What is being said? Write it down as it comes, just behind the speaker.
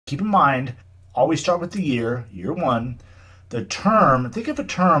keep in mind, always start with the year 1. The term, think of a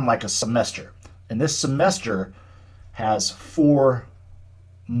term like a semester. And this semester has 4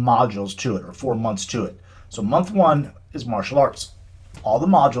 modules to it, or 4 months to it. So month 1 is martial arts. All the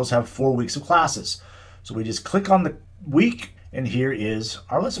modules have 4 weeks of classes. So we just click on the week, and here is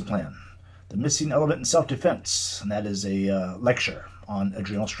our lesson plan. The missing element in self-defense, and that is a lecture on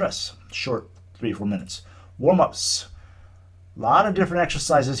adrenal stress. Short, 3-4 minutes. Warm-ups. A lot of different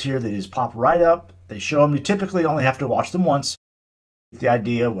exercises here. They just pop right up. They show them. You typically only have to watch them once. The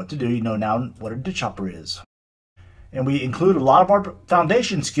idea of what to do, you know now what a ditch chopper is. And we include a lot of our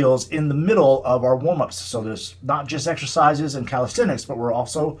foundation skills in the middle of our warm-ups. So there's not just exercises and calisthenics, but we're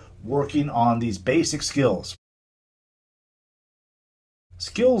also working on these basic skills.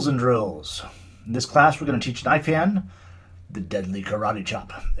 Skills and drills. In this class, we're going to teach knife hand, the deadly karate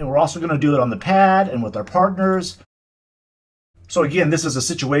chop. And we're also going to do it on the pad and with our partners. So again, this is a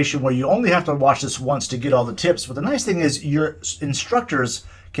situation where you only have to watch this once to get all the tips. But the nice thing is your instructors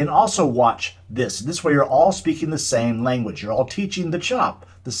can also watch this. This way you're all speaking the same language. You're all teaching the chop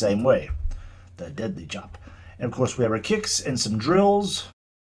the same way, the deadly chop. And of course, we have our kicks and some drills.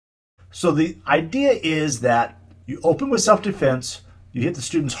 So the idea is that you open with self-defense, you hit the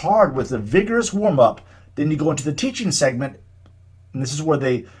students hard with a vigorous warm-up, then you go into the teaching segment, and this is where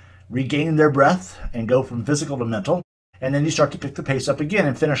they regain their breath and go from physical to mental. And then you start to pick the pace up again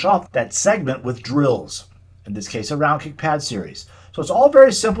and finish off that segment with drills. In this case, a round kick pad series. So it's all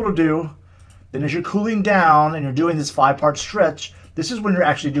very simple to do. Then as you're cooling down and you're doing this 5-part stretch, this is when you're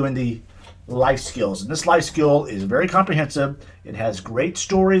actually doing the life skills. And this life skill is very comprehensive. It has great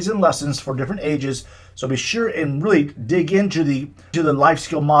stories and lessons for different ages. So be sure and really dig into the life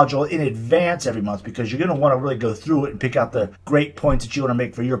skill module in advance every month, because you're going to want to really go through it and pick out the great points that you want to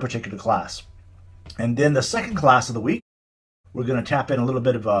make for your particular class. And then the second class of the week, we're going to tap in a little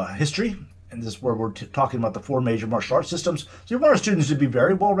bit of history. And this is where we're talking about the 4 major martial arts systems. So you want our students to be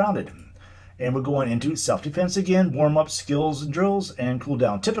very well-rounded. And we're going into self-defense again, warm-up, skills and drills, and cool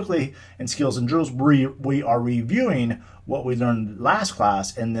down. Typically, in skills and drills, we are reviewing what we learned last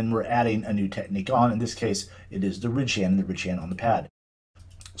class, and then we're adding a new technique on. In this case, it is the ridge hand and the ridge hand on the pad.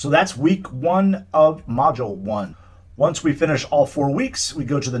 So that's week 1 of module 1. Once we finish all 4 weeks, we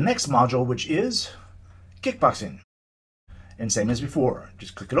go to the next module, which is kickboxing. And same as before,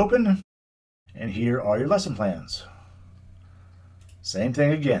 just click it open, and here are your lesson plans. Same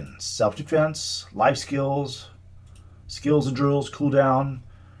thing again, self-defense, life skills, skills and drills, cool down,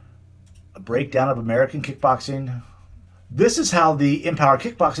 a breakdown of American kickboxing. This is how the Empower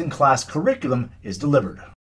Kickboxing class curriculum is delivered.